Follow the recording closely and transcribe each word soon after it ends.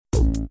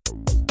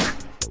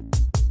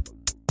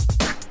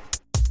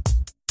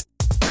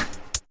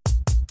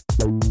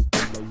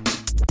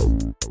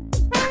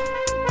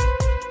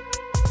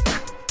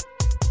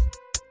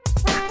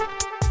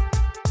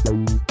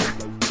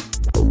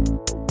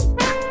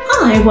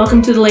Hi,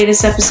 welcome to the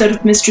latest episode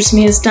of Mistress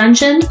Mia's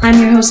Dungeon.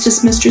 I'm your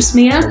hostess, Mistress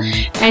Mia,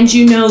 and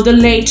you know the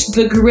late,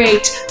 the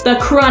great, the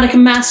chronic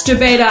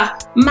masturbator,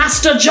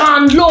 Master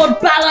John, Lord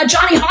Bala,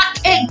 Johnny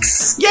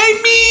Hotcakes!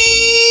 Yay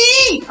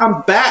me!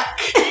 I'm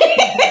back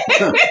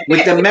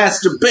with the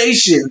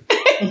masturbation.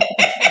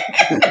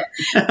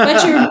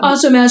 But you're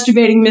also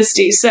masturbating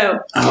Misty, so...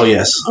 Oh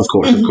yes, of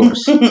course.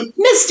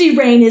 Misty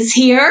Rain is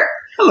here.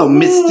 Hello,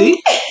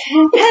 Misty.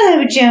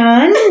 Hello,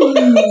 John.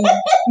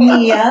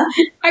 Mia.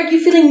 Are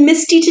you feeling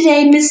misty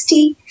today,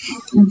 Misty?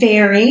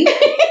 Very.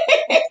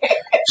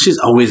 She's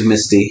always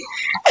Misty.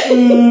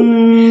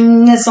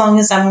 As long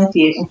as I'm with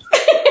you.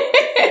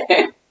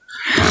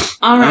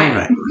 All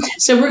right.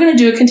 So we're going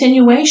to do a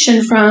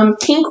continuation from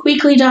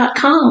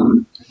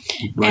kinkweekly.com.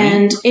 Right.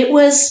 And it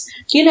was,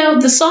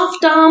 the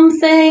soft dom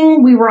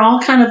thing, we were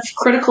all kind of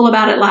critical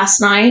about it last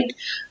night,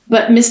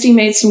 but Misty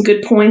made some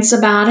good points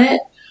about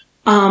it.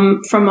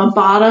 From a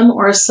bottom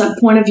or a sub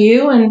point of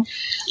view, and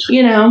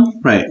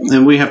Right,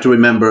 and we have to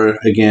remember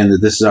again that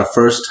this is our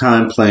first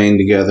time playing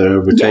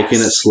together. We're taking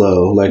it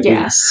slow, like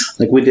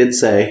we did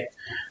say,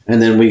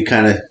 and then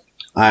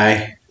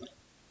I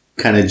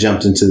kind of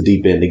jumped into the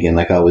deep end again,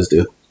 like I always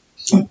do.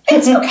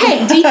 It's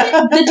okay.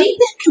 The deep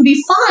end can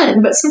be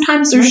fun, but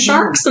sometimes there's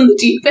sharks in the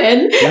deep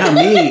end. Yeah,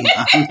 me.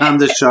 I'm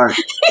the shark.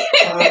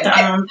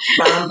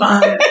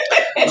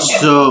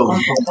 So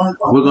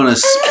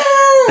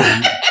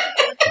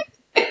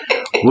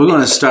we're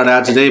gonna start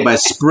out today by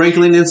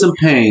sprinkling in some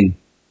pain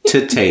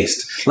to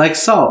taste, like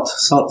salt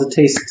to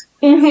taste.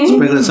 Mm-hmm.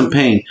 Sprinkling some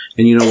pain,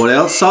 and you know what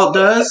else salt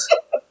does?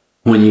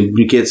 When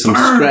you get some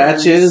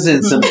scratches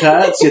and some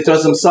cuts, you throw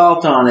some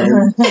salt on it.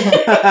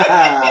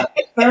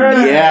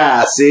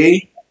 Yeah,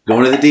 see?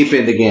 Going to the deep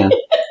end again.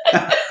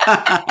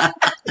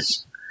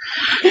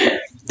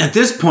 At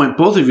this point,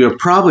 both of you are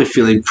probably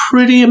feeling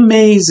pretty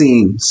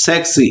amazing,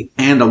 sexy,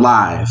 and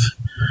alive.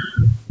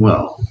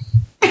 Well,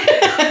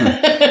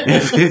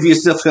 if you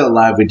still feel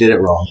alive, we did it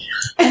wrong.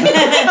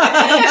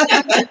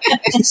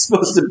 You're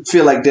supposed to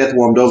feel like death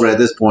warmed over at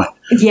this point.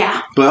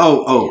 Yeah.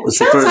 But it's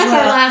the first. Sounds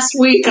like our last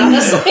week,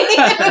 honestly.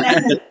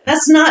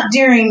 That's not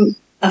during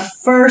a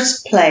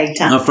first play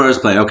time. A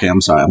first play. Okay,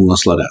 I'm sorry. I'm going to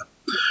slow down.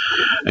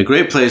 A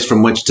great place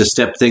from which to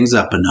step things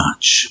up a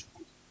notch.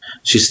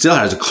 She still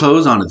has her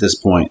clothes on at this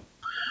point,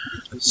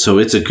 so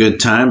it's a good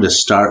time to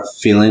start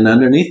feeling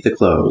underneath the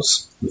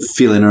clothes,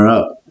 feeling her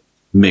up,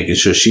 making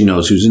sure she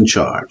knows who's in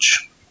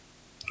charge.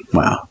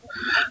 Wow.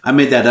 I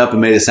made that up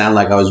and made it sound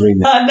like I was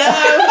reading it. Oh, no.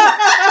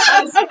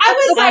 I was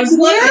like,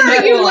 where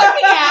are you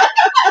looking at?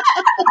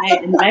 I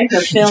didn't make her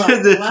feel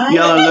like, what?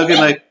 Y'all are looking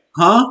like,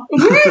 huh?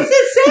 Where is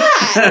this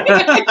at?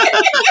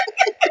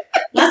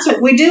 That's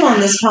what we do on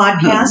this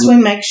podcast. We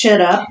make shit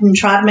up and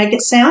try to make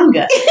it sound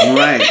good.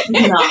 Right.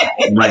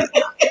 Right.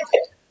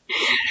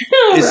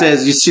 It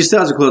says she still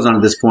has her clothes on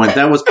at this point.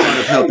 That was part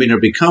of helping her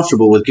be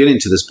comfortable with getting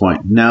to this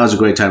point. Now is a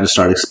great time to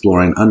start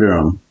exploring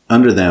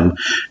under them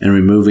and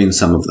removing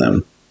some of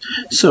them.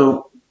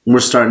 So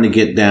we're starting to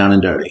get down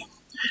and dirty.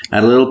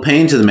 Add a little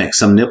pain to the mix,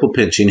 some nipple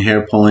pinching,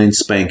 hair pulling,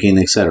 spanking,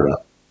 etc.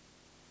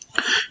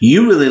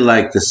 You really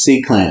like the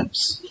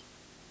C-clamps.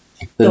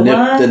 The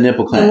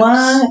nipple clamps.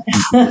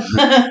 The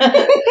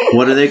what?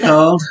 What are they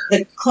called?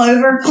 The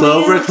clover clamps.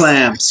 Clover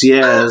clamps,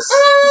 yes.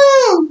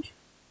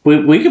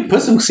 We could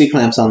put some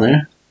C-clamps on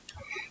there.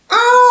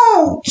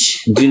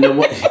 Ouch! Do you know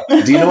what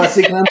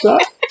C-clamps are?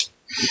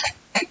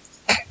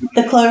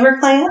 The clover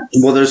clamps?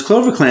 Well, there's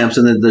clover clamps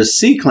and then there's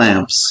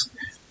C-clamps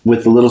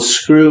with a little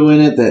screw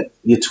in it that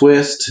you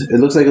twist. It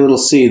looks like a little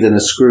C, then a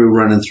screw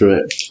running through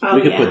it.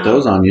 We could put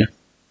those on you.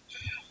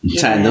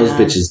 Tying those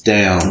bitches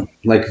down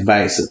like a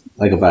vice.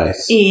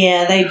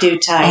 Yeah, they do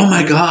tight. Oh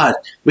my God.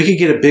 We could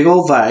get a big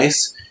old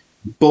vice,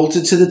 bolt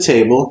it to the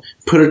table,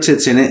 put her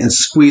tits in it, and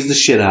squeeze the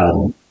shit out of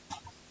them.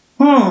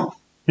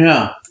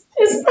 Yeah.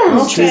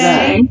 Let's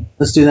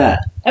do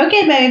that.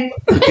 Okay, babe.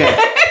 Okay.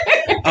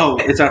 Oh,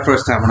 it's our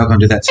first time. We're not going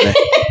to do that today.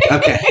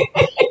 Okay.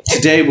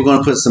 Today we're going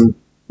to put some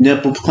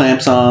nipple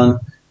clamps on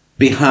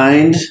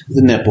behind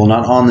the nipple,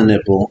 not on the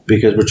nipple,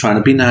 because we're trying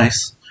to be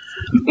nice.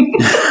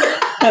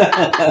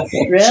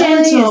 Really?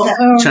 Gentle.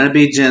 Trying to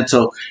be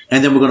gentle.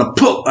 And then we're going to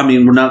pull. I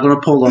mean, we're not going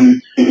to pull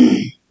them.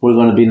 We're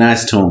going to be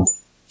nice to them.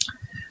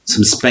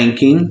 Some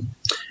spanking.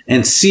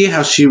 And see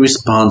how she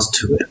responds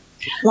to it.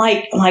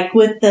 Like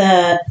with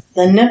the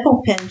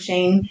nipple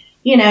pinching,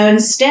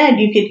 instead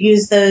you could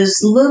use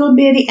those little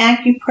bitty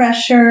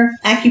acupuncture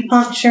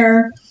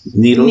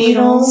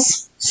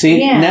needles.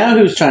 See, now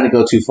who's trying to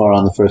go too far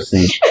on the first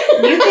thing?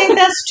 You think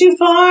that's too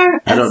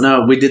far? I don't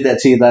know. We did that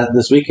to you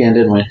this weekend,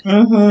 didn't we?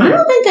 Mm-hmm. I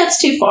don't think that's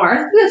too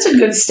far. That's a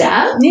good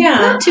step. Yeah,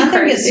 Not too I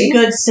think crazy. it's a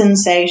good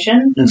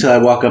sensation. Until I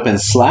walk up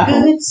and slap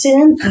her.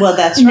 Well,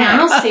 that's right.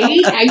 Now, see?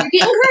 Now you're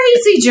getting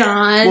crazy,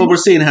 John. Well, we're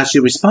seeing how she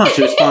responds.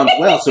 She responds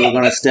well, so we're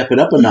going to step it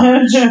up a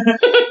notch.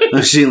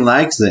 She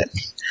likes it.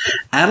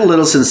 Add a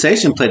little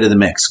sensation play to the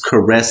mix.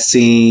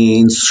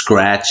 Caressing,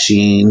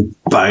 scratching,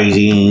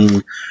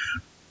 biting.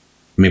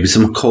 Maybe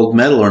some cold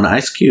metal or an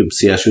ice cube.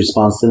 See how she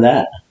responds to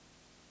that.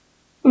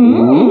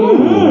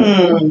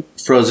 Mm.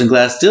 Frozen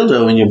glass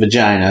dildo in your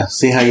vagina.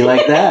 See how you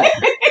like that?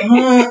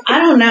 I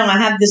don't know. I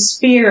have this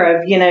fear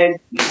of, you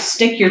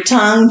stick your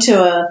tongue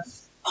to a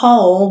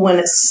pole when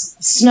it's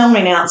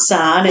snowing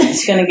outside and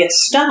it's going to get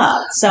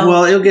stuck. So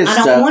Well, it'll get I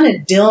stuck. don't want a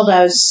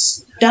dildo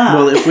stuck.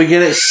 Well, if we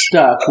get it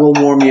stuck, we'll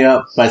warm you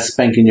up by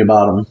spanking your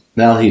bottom.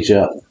 That'll heat you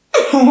up.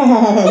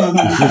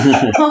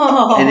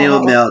 And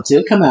it'll melt.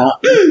 It'll come out.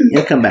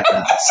 It'll come back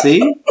out. See?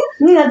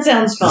 That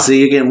sounds fun. See,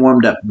 you're getting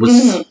warmed up.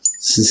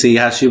 See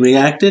how she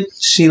reacted?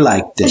 She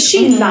liked it.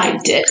 She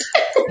liked it.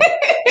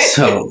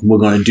 So we're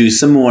going to do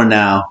some more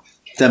now.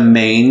 The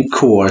main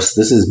course.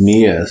 This is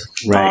Mia's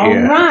right All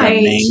here. right.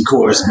 The main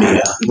course,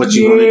 Mia. What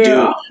you going to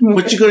do?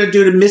 What you going to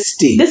do to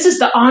Misty? This is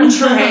the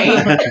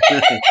entree.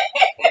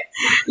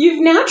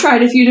 You've now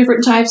tried a few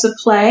different types of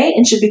play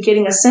and should be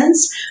getting a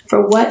sense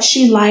for what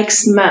she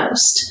likes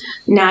most.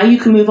 Now you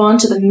can move on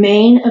to the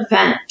main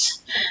event.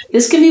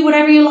 This can be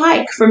whatever you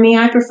like. For me,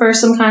 I prefer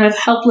some kind of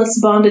helpless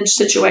bondage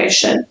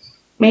situation.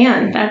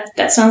 Man,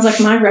 that sounds like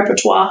my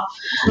repertoire.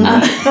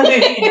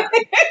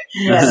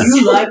 Yes,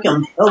 you like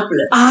them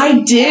helpless.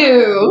 I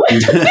do.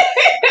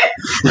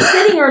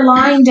 Sitting or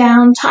lying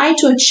down, tied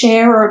to a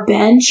chair or a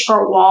bench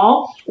or a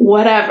wall,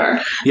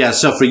 whatever. Yeah,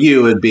 so for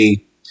you, it'd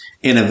be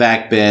in a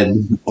vac bed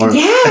or,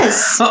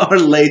 Yes. or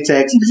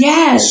latex,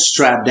 Yes.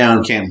 strapped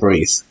down, can't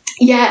breathe.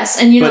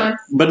 Yes. And,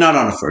 But not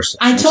on a first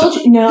I session. told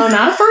you, no,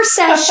 not a first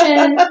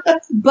session,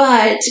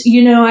 but,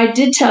 I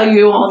did tell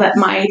you all that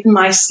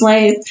my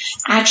slave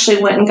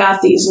actually went and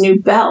got these new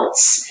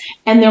belts.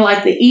 And they're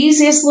like the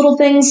easiest little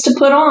things to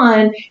put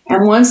on.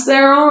 And once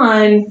they're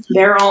on,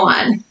 they're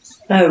on.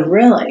 Oh,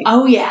 really?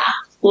 Oh, yeah.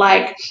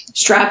 Like,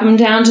 strap him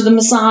down to the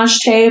massage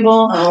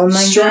table. Oh, my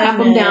strap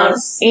him down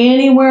goodness.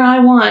 anywhere I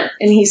want.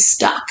 And he's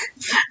stuck.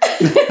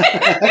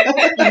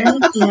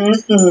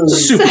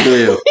 Super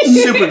glue.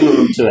 Super glue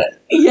them to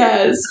it.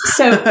 Yes.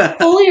 So,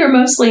 fully or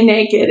mostly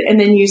naked, and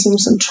then using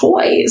some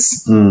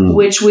toys,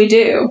 which we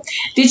do.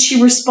 Did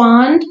she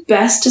respond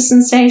best to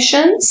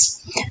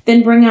sensations?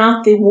 Then bring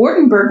out the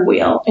Wartenberg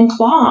wheel and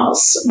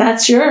claws.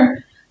 That's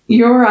your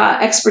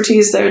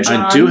expertise there,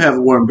 John. I do have a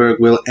Wartenberg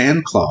wheel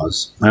and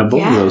claws. I have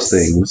both of those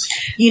Yes. things.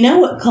 You know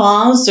what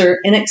claws are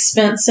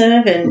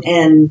inexpensive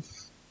and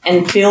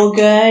feel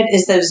good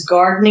is those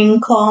gardening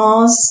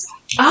claws.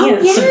 Oh,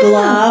 It's a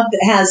glove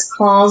that has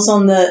claws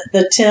on the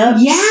tip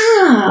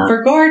Yeah.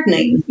 for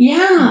gardening.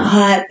 Yeah.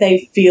 But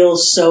they feel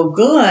so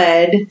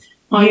good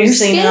On your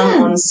using them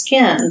skin. on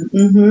skin.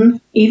 Mm-hmm.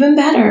 Even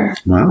better.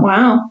 Wow.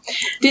 Wow.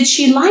 Did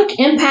she like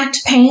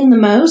impact pain the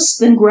most?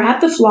 Then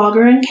grab the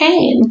flogger and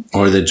cane.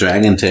 Or the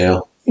dragon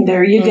tail.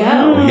 There you go.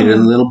 Mm. Hit a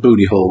little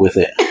booty hole with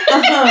it.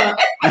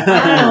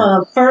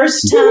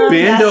 First time.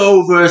 Bend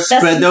over,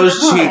 spread those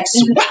not- cheeks.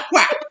 Whack,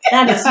 whack.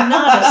 That is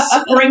not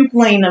a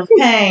sprinkling of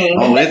pain.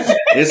 Oh,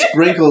 it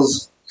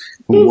sprinkles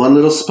one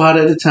little spot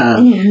at a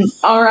time.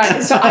 All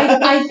right. So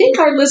I think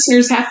our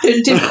listeners have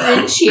to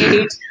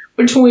differentiate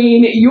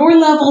between your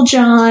level,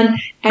 John,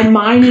 and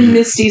mine and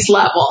Misty's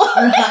level.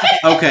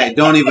 Okay,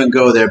 don't even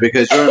go there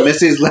because your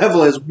Missy's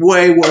level is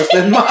way worse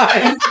than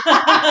mine.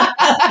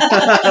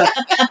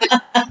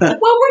 Well,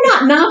 we're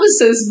not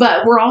novices,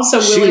 but we're also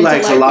willing She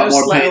likes to a let lot go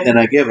more slow. pain than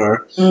I give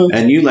her,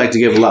 and you like to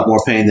give a lot more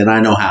pain than I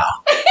know how.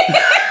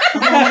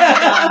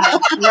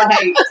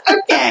 Right.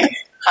 Okay.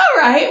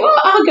 All right. Well,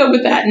 I'll go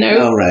with that note.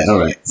 All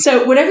right.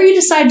 So whatever you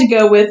decide to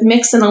go with,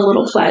 mix in a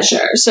little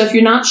pleasure. So if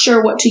you're not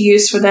sure what to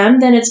use for them,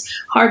 then it's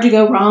hard to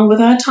go wrong with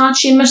a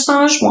Hitachi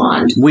massage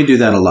wand. We do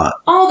that a lot.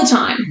 All the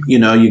time. You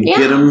know, you Yeah.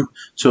 get them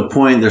to a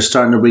point, they're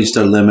starting to reach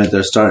their limit,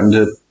 they're starting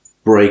to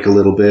break a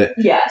little bit.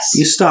 Yes.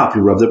 You stop,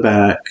 you rub their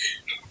back,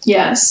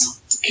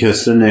 Yes.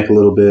 kiss their neck a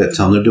little bit,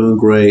 tell them they're doing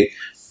great,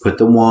 put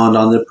the wand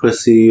on their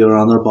pussy or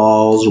on their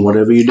balls or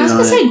whatever you're I was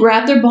doing. going to say,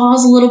 grab their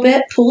balls a little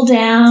bit, pull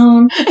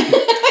down.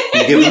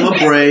 You give them a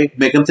break,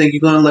 make them think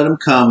you're going to let them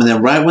come, and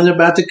then right when they're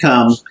about to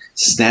come,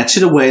 snatch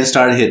it away and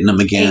start hitting them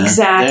again.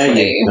 Exactly.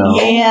 There you go.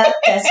 Yeah,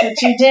 that's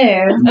what you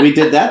do. We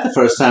did that the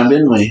first time,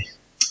 didn't we?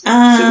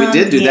 So we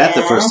did do that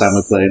the first time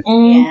we played.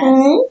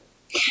 Mhm.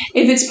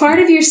 If it's part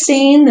of your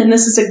scene, then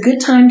this is a good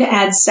time to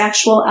add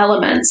sexual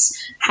elements.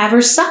 Have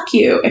her suck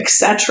you,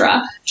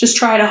 etc. Just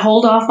try to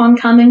hold off on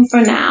coming for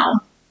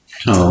now.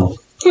 Oh,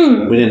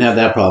 we didn't have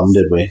that problem,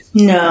 did we?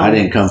 No. I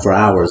didn't come for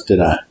hours, did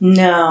I?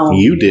 No.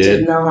 You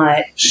did.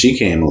 not. She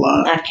came a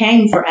lot. I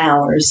came for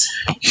hours.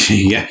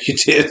 Yeah, you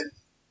did.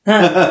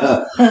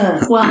 Huh.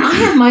 Well, I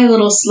have my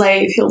little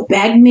slave. He'll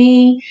beg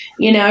me.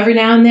 Every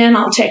now and then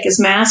I'll take his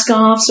mask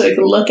off so he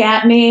can look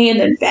at me and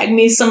then beg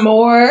me some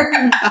more.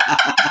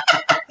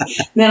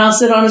 Then I'll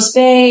sit on his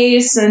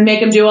face and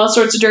make him do all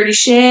sorts of dirty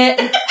shit.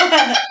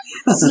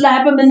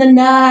 Slap him in the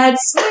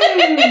nuts.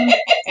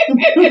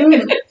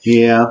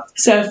 Yeah.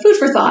 So, food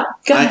for thought.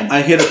 Go ahead.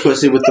 I hit a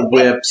pussy with the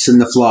whips and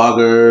the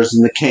floggers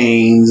and the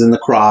canes and the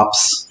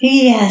crops.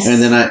 Yes.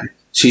 And then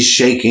she's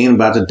shaking,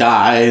 about to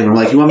die. And I'm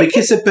like, you want me to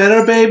kiss it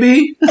better,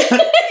 baby?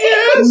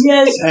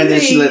 Yes, And then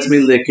she please. lets me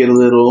lick it a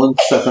little and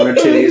suck on her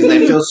titties. And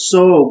they feel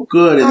so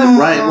good. And then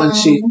right when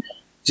she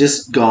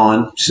just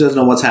gone, she doesn't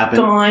know what's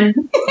happened. Gone.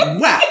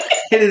 Whap!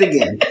 Hit it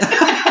again.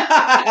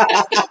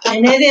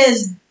 And it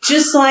is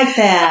just like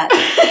that.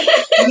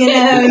 You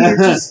know, you're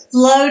just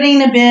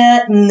floating a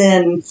bit and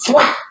then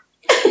thwap.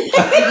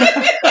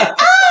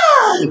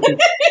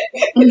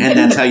 And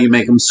that's how you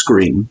make them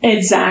scream.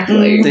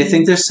 Exactly. They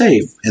think they're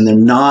safe, and they're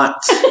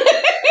not.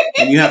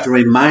 And you have to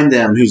remind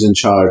them who's in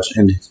charge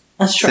and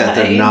That's that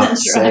they're not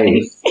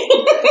safe.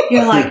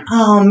 You're like,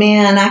 oh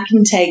man, I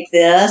can take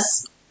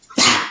this.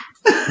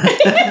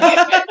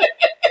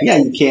 Yeah,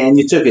 you can.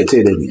 You took it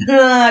too, didn't you?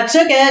 I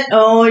took it.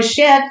 Oh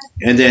shit.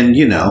 And then,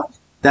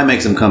 that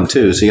makes them come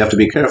too, so you have to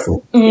be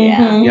careful.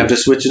 Yeah. You have to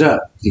switch it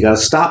up. You got to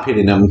stop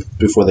hitting them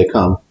before they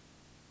come.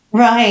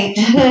 Right.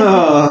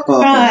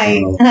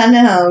 Right. I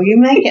know. You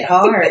make it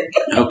hard.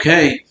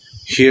 Okay,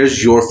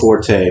 here's your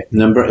forte.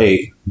 Number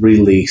 8,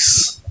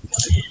 release.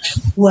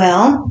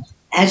 Well,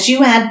 as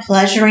you add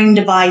pleasuring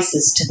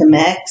devices to the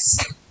mix,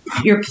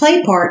 your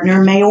play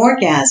partner may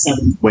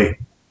orgasm. Wait.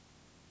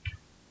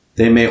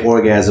 They may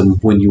orgasm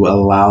when you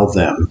allow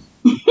them.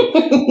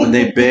 When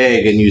they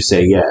beg and you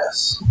say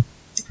yes.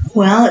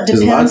 Well, it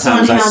 'Cause a lot of depends on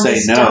times I how say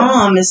this no.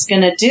 Dom is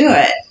going to do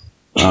it.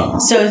 Oh.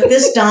 So if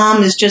this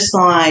Dom is just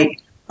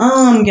like,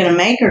 oh, I'm going to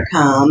make her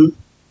come.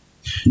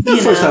 The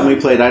first time we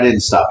played, I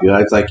didn't stop you.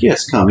 I was like,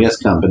 yes, come.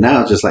 But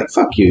now it's just like,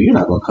 fuck you. You're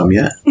not going to come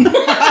yet.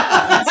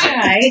 That's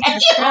right.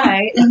 That's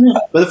right.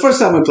 But the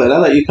first time we played, I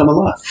let you come a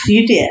lot.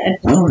 You did.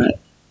 All right.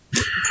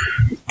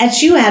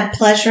 As you add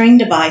pleasuring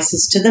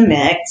devices to the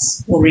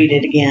mix, we'll read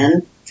it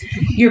again,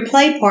 your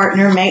play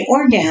partner may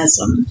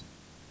orgasm.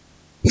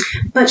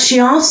 But she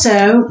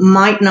also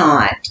might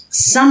not.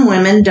 Some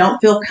women don't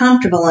feel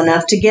comfortable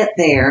enough to get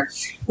there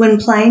when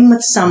playing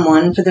with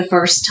someone for the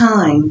first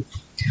time.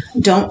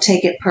 Don't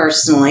take it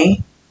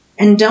personally,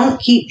 and don't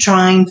keep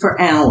trying for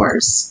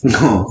hours.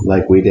 No,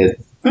 like we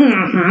did.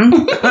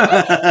 Mm-hmm.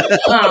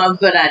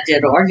 But I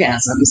did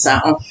orgasm,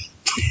 so.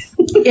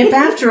 If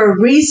after a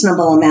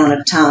reasonable amount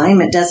of time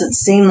it doesn't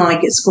seem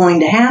like it's going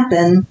to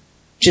happen,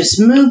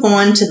 just move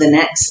on to the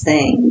next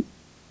thing.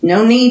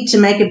 No need to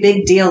make a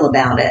big deal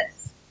about it.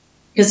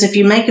 Because if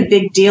you make a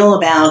big deal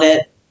about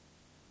it,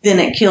 then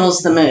it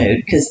kills the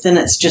mood. Because then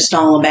it's just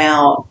all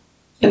about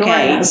An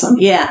orgasm.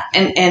 Yeah,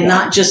 and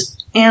not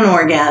just an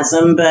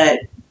orgasm, but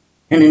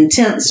an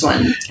intense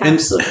one.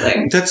 Absolutely.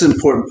 And that's an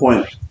important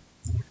point.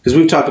 Because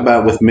we've talked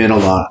about it with men a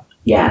lot.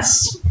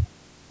 Yes.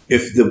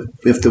 If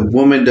the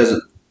woman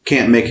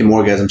can't make him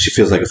orgasm, she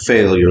feels like a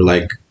failure.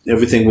 Like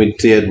everything we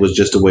did was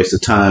just a waste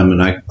of time,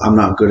 and I'm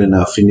not good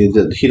enough.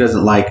 He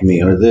doesn't like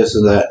me, or this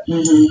or that.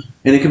 Mm-hmm.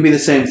 And it can be the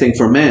same thing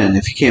for men.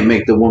 If you can't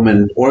make the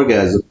woman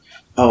orgasm,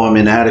 oh, I'm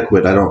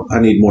inadequate. I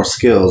need more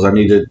skills. I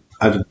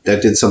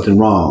did something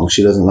wrong.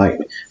 She doesn't like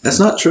me. That's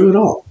not true at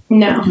all.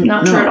 No,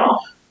 not true at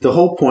all. The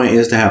whole point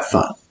is to have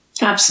fun.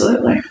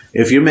 Absolutely.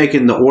 If you're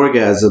making the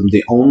orgasm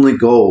the only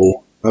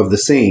goal of the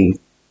scene,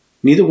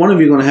 neither one of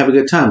you are going to have a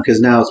good time, because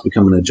now it's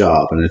becoming a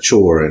job and a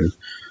chore, and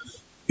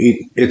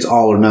it's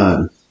all or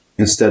none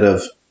instead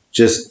of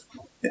just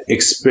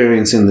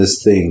experiencing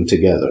this thing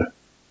together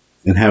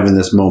and having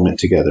this moment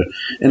together.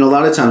 And a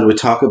lot of times we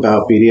talk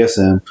about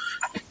BDSM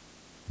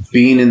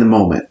being in the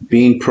moment,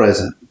 being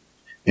present.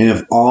 And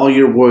if all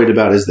you're worried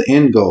about is the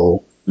end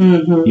goal,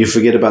 Mm-hmm. you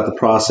forget about the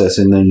process,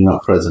 and then you're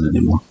not present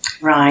anymore.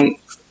 Right.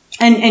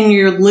 And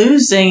you're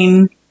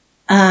losing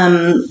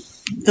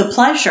the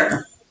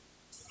pleasure,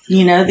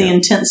 the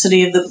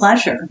intensity of the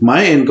pleasure.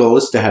 My end goal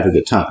is to have a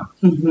good time.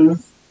 Mm-hmm.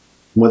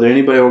 Whether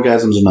anybody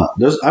orgasms or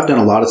not. I've done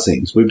a lot of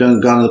scenes. We've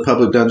gone to the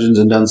public dungeons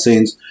and done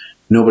scenes.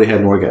 Nobody had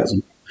an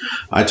orgasm.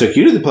 I took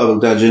you to the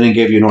public dungeon and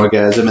gave you an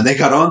orgasm, and they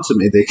got on to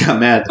me. They got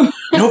mad.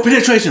 No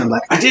penetration. I'm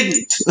like, I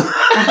didn't.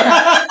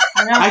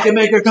 I can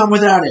make her come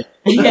without it.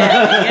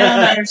 Yeah, you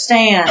don't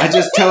understand. I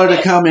just tell her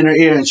to come in her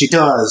ear, and she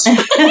does. And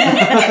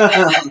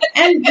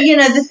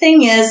the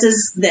thing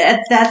is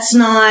that that's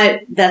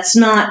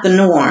not the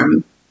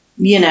norm.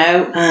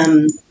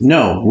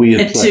 No,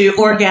 to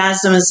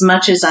orgasm as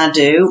much as I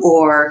do,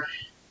 or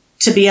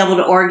to be able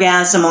to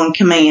orgasm on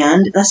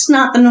command. That's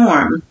not the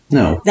norm.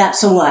 No,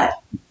 that's a what?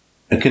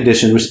 A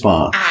conditioned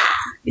response.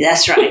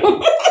 That's right.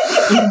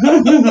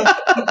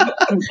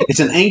 It's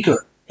an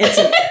anchor.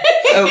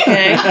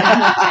 Okay.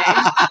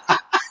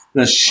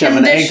 Gonna shove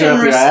an anchor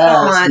up your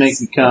ass, make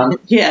you come.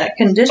 Yeah,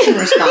 conditioned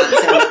response.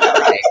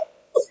 Right.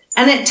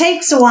 And it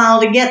takes a while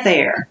to get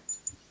there,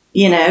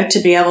 to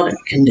be able to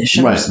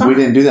condition Right. response. We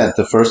didn't do that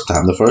the first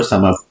time. The first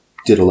time I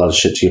did a lot of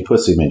shit to your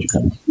pussy, made you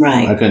come.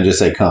 Right. I couldn't just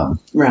say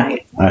come.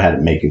 Right. I had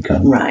to make you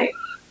come. Right.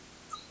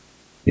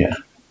 Yeah.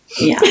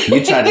 Yeah.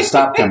 You tried to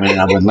stop coming,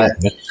 and I wouldn't let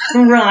you.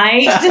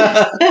 Right.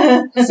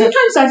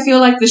 Sometimes I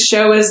feel like the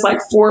show is like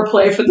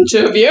foreplay for the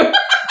two of you.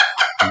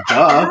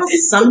 Duh.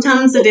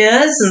 Sometimes it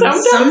is, and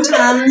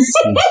sometimes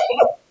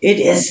it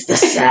is the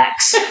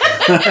sex.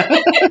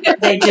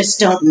 They just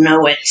don't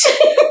know it.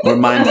 We're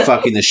mind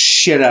fucking the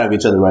shit out of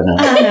each other right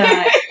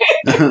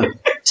now.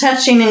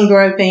 Touching and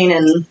groping,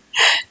 and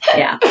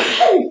yeah.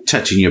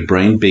 Touching your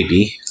brain,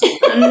 baby.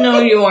 I know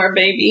you are,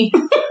 baby.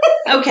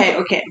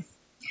 Okay.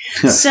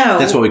 So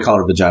that's what we call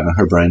her vagina,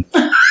 her brain.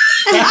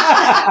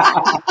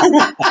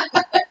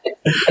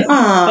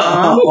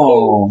 Aww.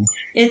 Oh.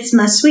 It's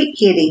my sweet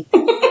kitty.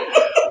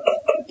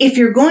 If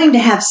you're going to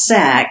have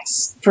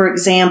sex, for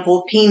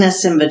example,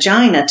 penis and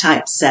vagina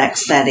type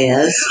sex, that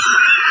is,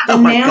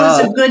 then now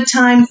is a good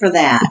time for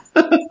that.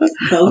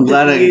 I'm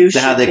glad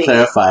how they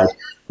clarified.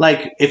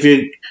 Like, if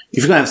you're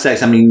gonna have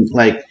sex, I mean,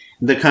 like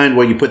the kind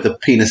where you put the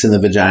penis in the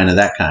vagina,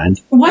 that kind.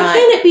 Why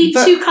can't it be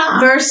two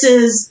cocks?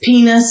 Versus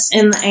penis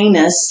in the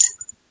anus.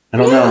 I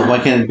don't know. Why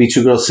can't it be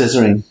two girls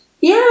scissoring?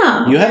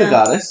 Yeah. You had a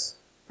goddess.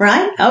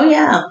 Right? Oh,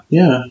 yeah.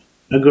 Yeah.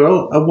 A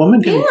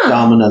woman can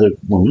dom another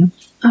woman.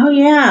 Oh,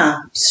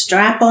 yeah.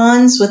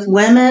 Strap-ons with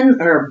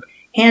women or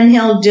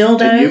handheld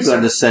dildos You've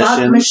gone to or fuck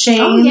sessions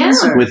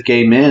machines. with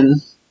gay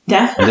men.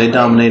 Definitely. They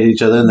dominate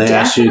each other, and they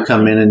ask you to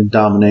come in and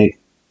dominate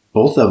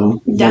both of them.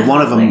 Well,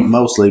 one of them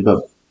mostly,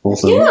 but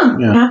both of them.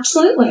 Yeah,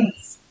 absolutely.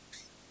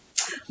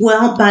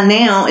 Well, by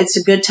now, it's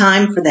a good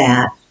time for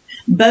that.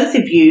 Both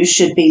of you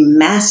should be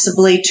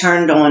massively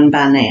turned on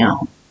by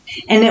now.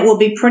 And it will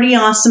be pretty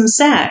awesome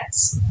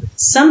sex.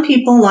 Some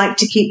people like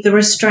to keep the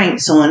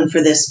restraints on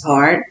for this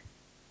part.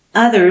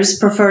 Others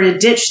prefer to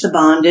ditch the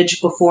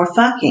bondage before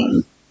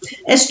fucking.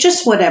 It's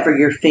just whatever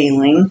you're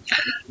feeling.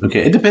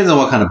 Okay, it depends on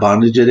what kind of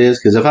bondage it is,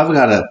 because if I've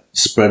got a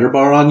spreader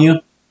bar on you,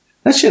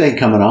 that shit ain't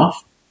coming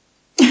off.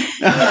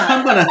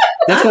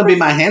 That's gonna be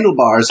my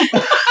handlebars.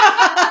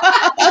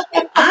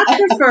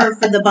 I prefer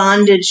for the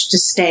bondage to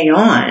stay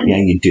on. Yeah,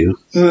 you do.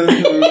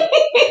 Mm-hmm.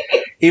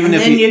 Even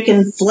and if then you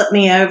can flip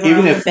me over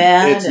even on if the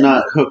bed. it's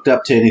not hooked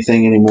up to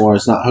anything anymore,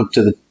 it's not hooked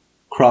to the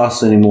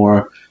cross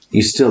anymore,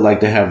 you still like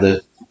to have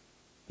the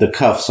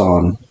cuffs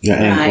on your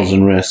ankles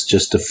and wrists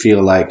just to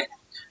feel like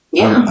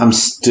I'm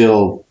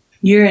still...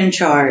 You're in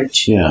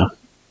charge. Yeah.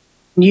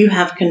 You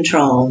have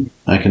control.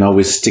 I can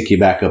always stick you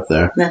back up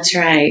there. That's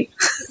right.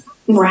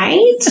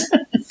 Right?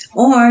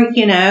 Or,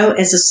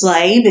 as a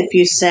slave, if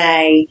you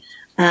say,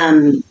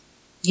 lay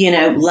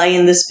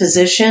in this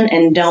position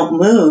and don't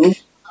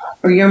move,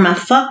 or you're my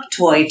fuck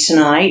toy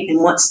tonight,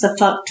 and what's the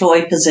fuck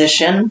toy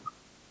position?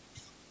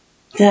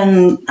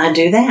 Then I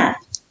do that.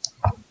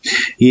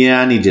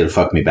 Yeah, I need you to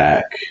fuck me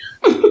back.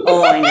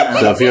 Oh, I know.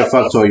 So if you're a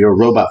fuck toy, you're a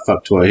robot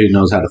fuck toy who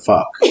knows how to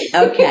fuck.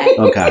 Okay.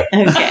 Okay.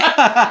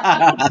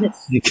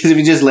 Because if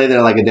you just lay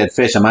there like a dead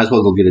fish, I might as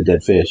well go get a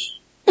dead fish.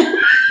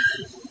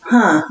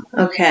 Huh.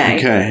 Okay.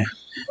 Okay.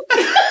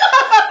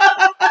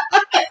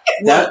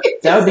 That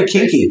would be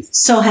kinky.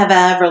 So have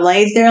I ever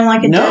laid there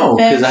like a dead fish? No,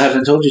 because I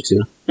haven't told you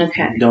to.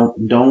 Okay.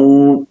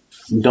 Don't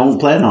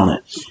plan on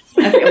it.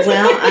 Okay.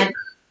 Well,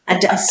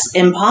 it's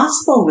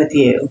impossible with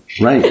you.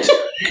 Right.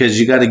 Because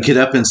you got to get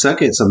up and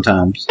suck it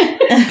sometimes.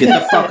 Get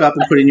the fuck up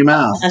and put it in your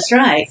mouth. That's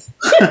right.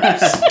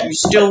 You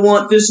still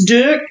want this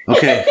dick?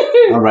 Okay.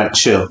 All right.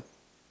 Chill.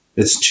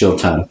 It's chill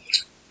time.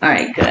 All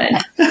right. Good.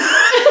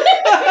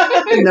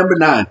 Number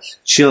 9.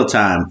 Chill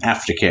time.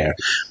 Aftercare.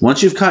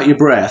 Once you've caught your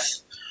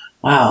breath.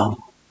 Wow.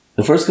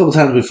 The first couple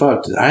times we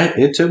fucked,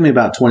 it took me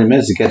about 20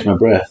 minutes to catch my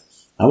breath.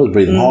 I was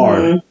breathing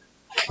hard.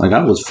 Like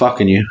I was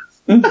fucking you.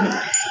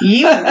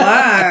 You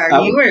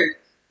were.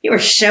 You were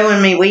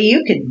showing me what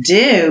you could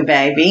do,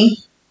 baby.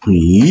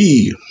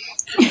 Yeah.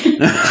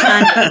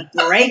 Trying to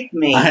break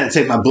me. I had to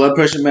take my blood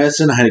pressure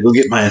medicine. I had to go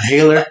get my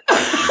inhaler.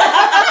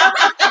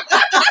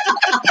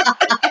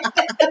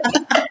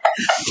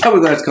 Probably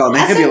going to have to call an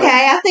That's ambulance.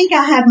 okay. I think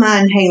I have my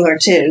inhaler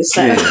too.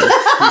 So. Yeah.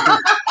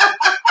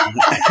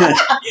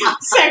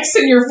 Sex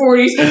in your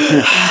 40s.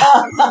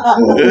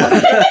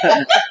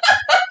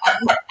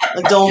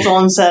 Adult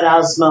onset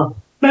asthma.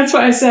 That's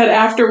why I said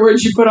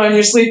afterwards you put on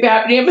your sleep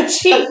apnea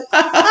machine.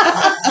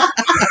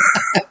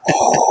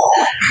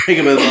 Think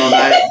about it all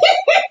night.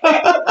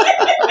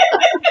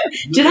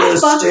 Did I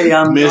fuck?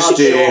 I'm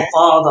Misty, not your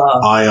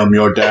father. I am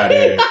your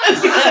daddy. Did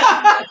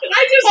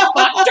I just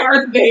fuck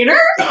Darth Vader?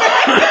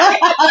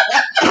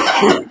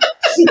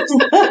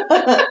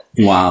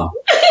 Wow.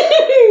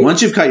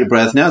 Once you've caught your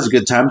breath, now's a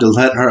good time to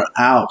let her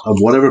out of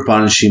whatever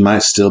bondage she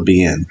might still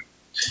be in.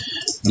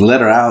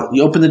 Let her out.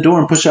 You open the door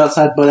and push her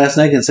outside butt-ass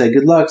naked and say,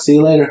 good luck, see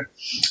you later.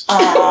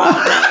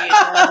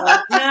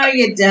 Oh, no,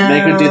 you don't.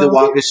 Make her do the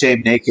walk of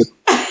shame naked.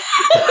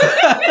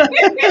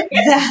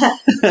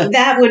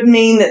 That would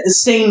mean that the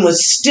scene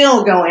was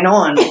still going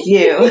on with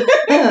you.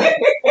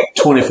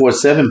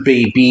 24/7,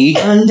 baby.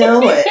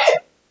 Undo it.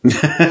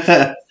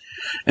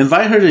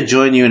 Invite her to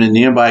join you in a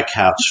nearby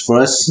couch for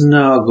a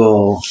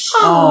snuggle.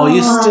 Oh,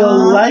 you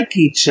still like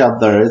each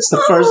other. It's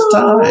the first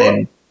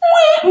time.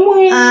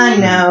 I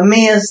know.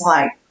 Mia's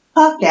like,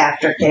 fuck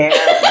aftercare.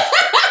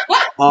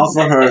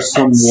 Offer her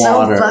some So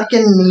water.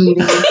 fucking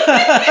needy.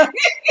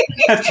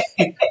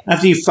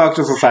 After you fucked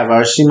her for 5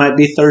 hours, she might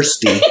be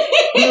thirsty.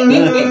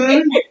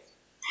 Mhm.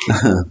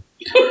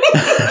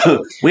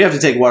 We have to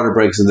take water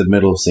breaks in the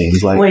middle of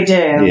scenes. Like, We do.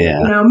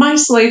 yeah. You know, my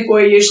slave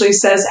boy usually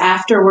says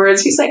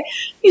afterwards, he's like,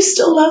 you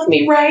still love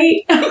me,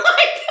 right? I'm like,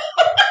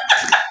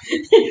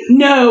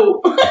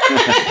 no.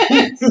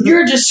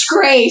 You're a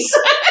disgrace.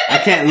 I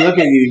can't look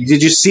at you.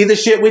 Did you see the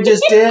shit we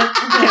just did? I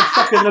can't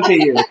fucking look at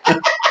you.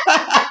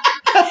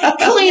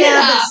 Clean it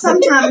Yeah, but up.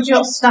 sometimes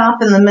you'll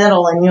stop in the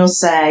middle and you'll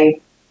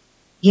say,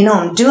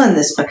 I'm doing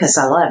this because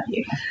I love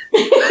you.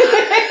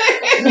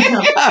 I'm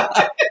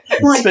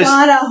like, Especially-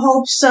 God, I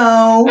hope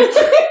so.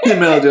 In the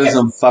middle of doing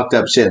some fucked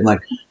up shit. I'm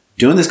like,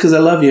 doing this because I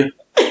love you.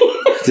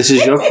 This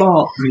is your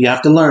fault. You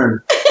have to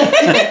learn.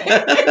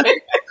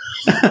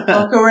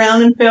 Walk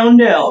around and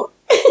found out.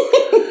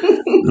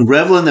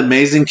 Revel in the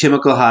amazing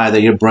chemical high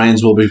that your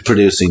brains will be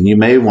producing. You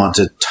may want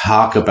to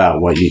talk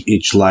about what you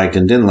each liked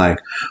and didn't like,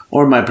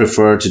 or might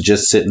prefer to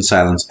just sit in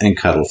silence and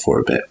cuddle for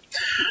a bit.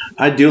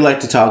 I do like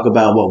to talk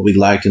about what we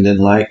liked and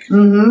didn't like,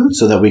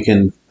 so that we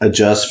can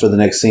adjust for the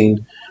next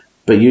scene,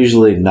 but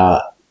usually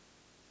not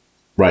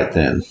right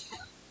then,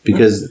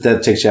 because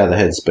that takes you out of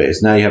the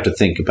headspace. Now you have to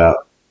think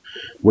about.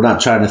 We're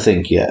not trying to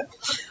think yet.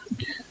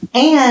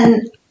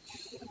 And,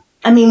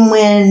 I mean,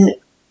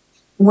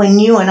 when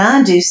you and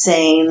I do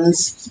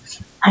scenes,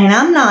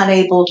 I'm not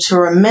able to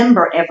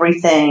remember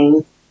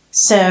everything.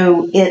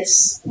 So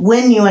it's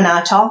when you and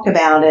I talk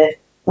about it,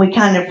 we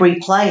kind of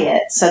replay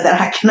it so that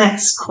I can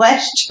ask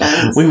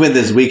questions. We went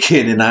this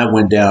weekend and I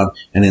went down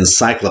an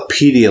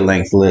encyclopedia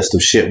length list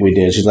of shit we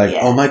did. She's like,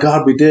 oh my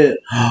God, we did.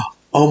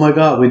 Oh my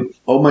God,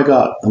 oh my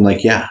God. I'm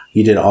like, yeah,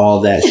 you did all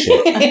that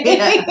shit.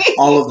 Yeah.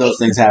 All of those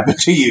things happened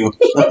to you.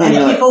 And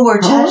You're like, people were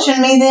touching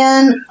me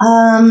then.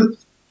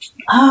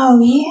 Oh,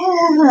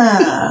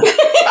 yeah.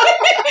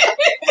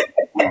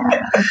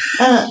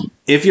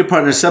 if your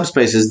partner's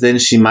subspaces, then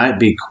she might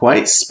be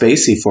quite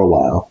spacey for a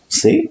while.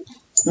 See?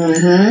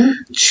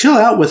 Mm-hmm. Chill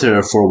out with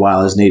her for a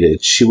while as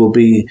needed. She will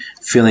be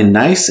feeling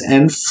nice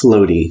and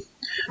floaty.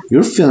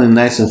 You're feeling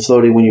nice and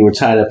floaty when you were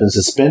tied up and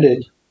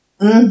suspended.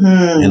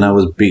 Mm-hmm. And I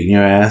was beating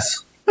your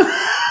ass.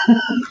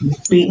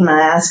 Beating my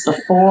ass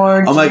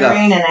before, Oh my God.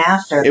 during, and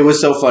after. It was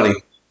so funny.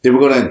 They were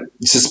going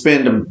to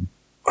suspend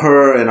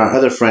her and our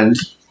other friend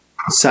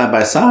side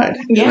by side.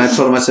 Yeah. And I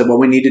told them, I said, what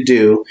we need to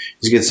do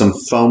is get some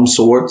foam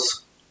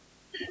swords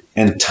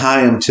and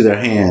tie them to their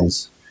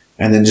hands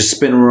and then just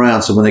spin them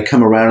around. So when they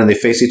come around and they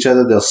face each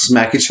other, they'll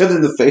smack each other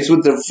in the face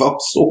with their foam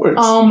swords.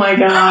 Oh my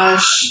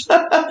gosh. They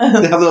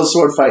have a little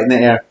sword fight in the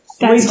air.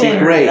 That's we did,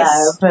 great.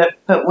 though,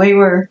 but we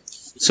were...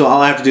 So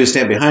all I have to do is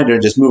stand behind her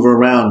and just move her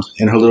around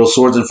and her little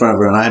sword's in front of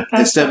her. And I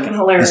That's fucking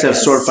hilarious. instead of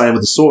sword fighting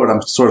with the sword, I'm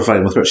sword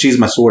fighting with her. She's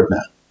my sword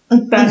now.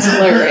 That's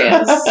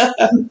hilarious.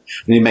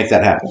 We need to make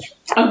that happen.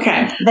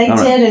 Okay. They All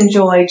did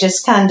enjoy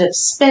just kind of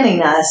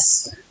spinning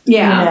us,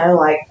 Yeah.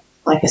 like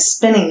a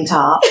spinning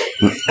top.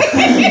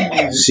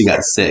 She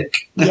got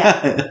sick.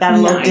 Yeah, got a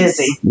little Nice.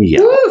 dizzy. Yeah.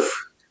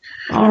 Woof.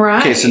 All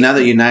right. Okay, so now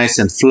that you're nice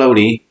and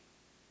floaty,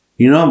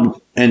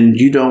 and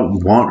you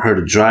don't want her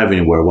to drive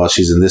anywhere while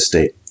she's in this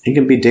state, it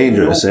can be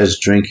dangerous as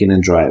drinking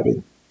and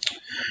driving.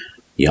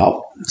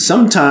 Yup.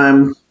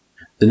 Sometime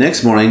the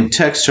next morning,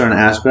 text her and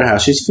ask her how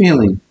she's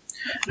feeling.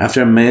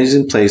 After an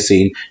amazing play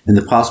scene and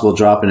the possible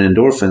drop in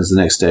endorphins the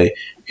next day,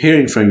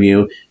 hearing from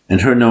you and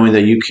her knowing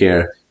that you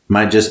care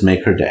might just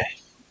make her day.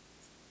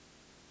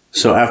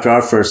 So after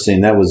our first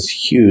scene, that was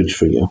huge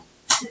for you.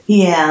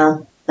 Yeah,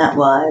 that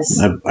was.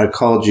 I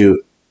called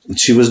you.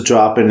 She was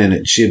dropping,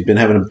 and she had been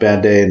having a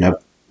bad day. And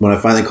when I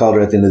finally called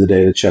her at the end of the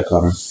day to check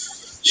on her,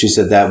 she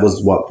said that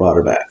was what brought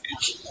her back,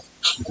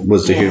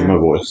 was to hear my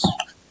voice.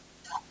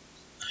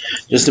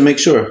 Just to make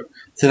sure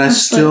that I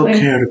still Absolutely.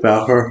 cared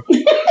about her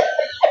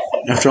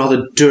after all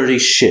the dirty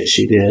shit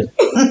she did.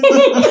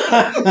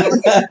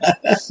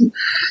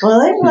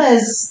 Well,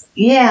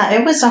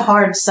 it was a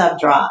hard sub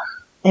drop.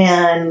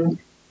 And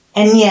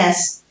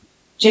yes,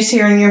 just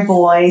hearing your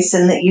voice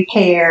and that you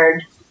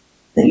cared,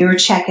 that you were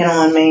checking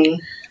on me.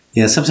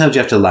 Yeah, sometimes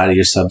you have to lie to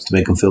your subs to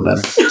make them feel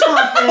better. Stop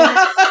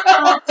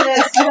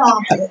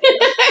it.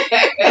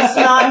 It's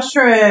not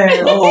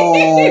true.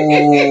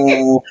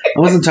 Oh, I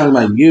wasn't talking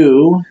about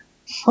you.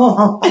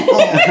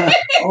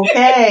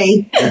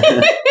 Okay.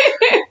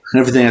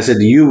 Everything I said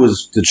to you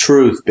was the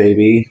truth,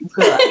 baby.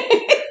 Good.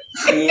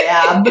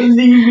 Yeah, I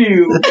believe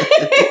you.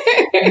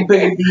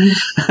 Baby.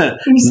 So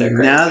crazy.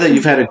 Now that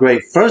you've had a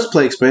great first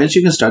play experience,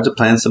 you can start to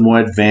plan some more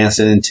advanced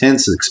and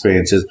intense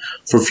experiences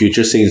for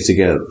future scenes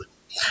together.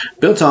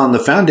 Built on the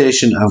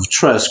foundation of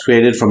trust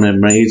created from an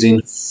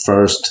amazing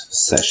first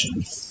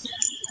session.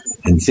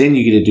 And then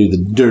you get to do the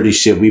dirty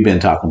shit we've been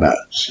talking about.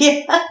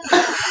 Yeah.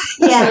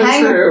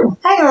 So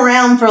hang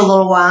around for a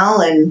little while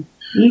and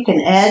you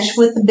can edge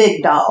with the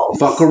big dog.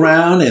 Fuck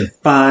around and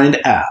find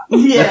out.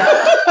 Yeah.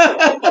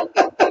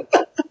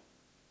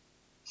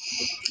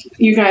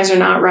 You guys are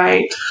not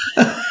right.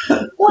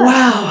 Well,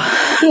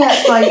 Wow.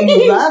 that's why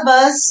you love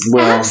us.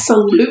 Well,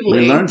 Absolutely.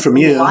 we learned from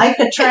you. Like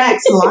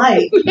attracts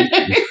like.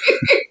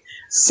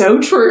 So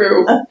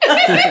true.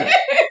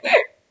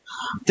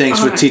 Thanks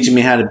for Alright. teaching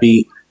me how to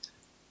be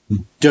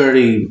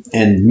dirty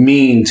and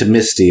mean to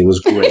Misty. It was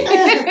great.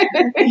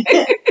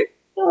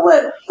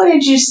 What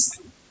did you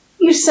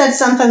said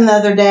something the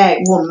other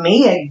day. Well,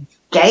 Mia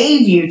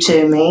gave you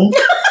to me.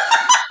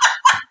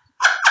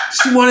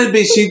 She wanted to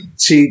be,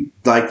 she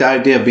liked the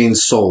idea of being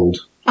sold.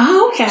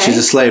 Oh, okay. She's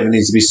a slave and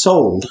needs to be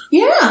sold.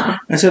 Yeah.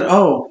 I said,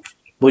 oh,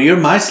 well, you're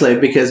my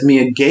slave because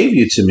Mia gave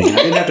you to me. I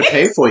didn't have to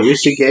pay for you.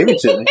 She gave it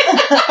to me.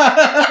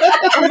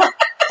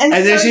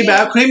 And then she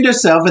about creamed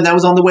herself, and that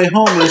was on the way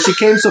home when she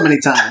came so many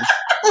times.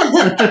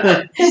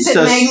 Because it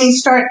made me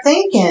start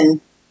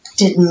thinking,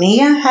 did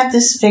Mia have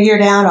this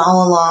figured out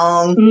all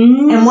along?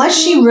 And was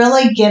she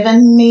really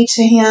giving me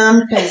to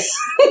him? Because,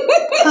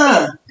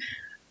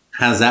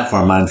 How's that for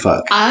a mind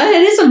fuck?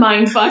 It is a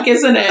mind fuck,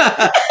 isn't it?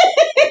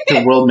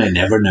 The world may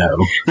never know.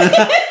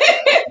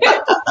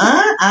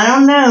 I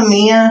don't know.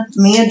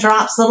 Mia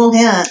drops little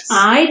hints.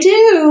 I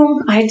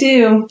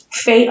do.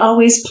 Fate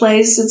always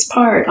plays its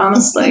part,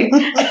 honestly.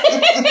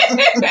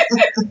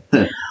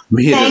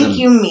 Thank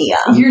you, Mia.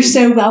 You're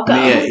so welcome.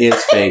 Mia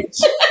is fate.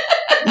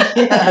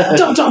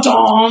 Dum, dum,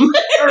 dum.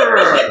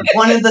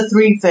 One of the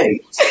three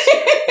fates.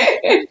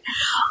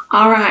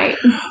 All right.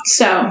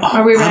 So,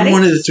 are we ready? I'm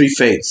one of the three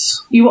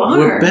fates. You are.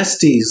 We're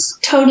besties.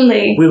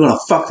 Totally. We're going to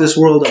fuck this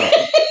world up.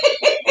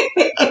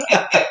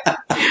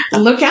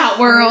 Look out,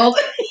 world.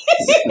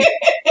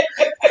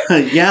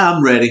 Yeah,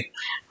 I'm ready.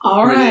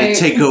 All ready right. to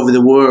take over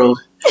the world.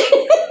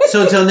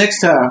 So until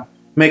next time,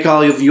 make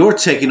all of your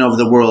taking over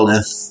the world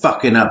and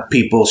fucking up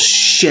people's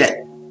shit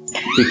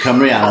become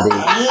reality.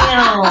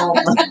 Damn.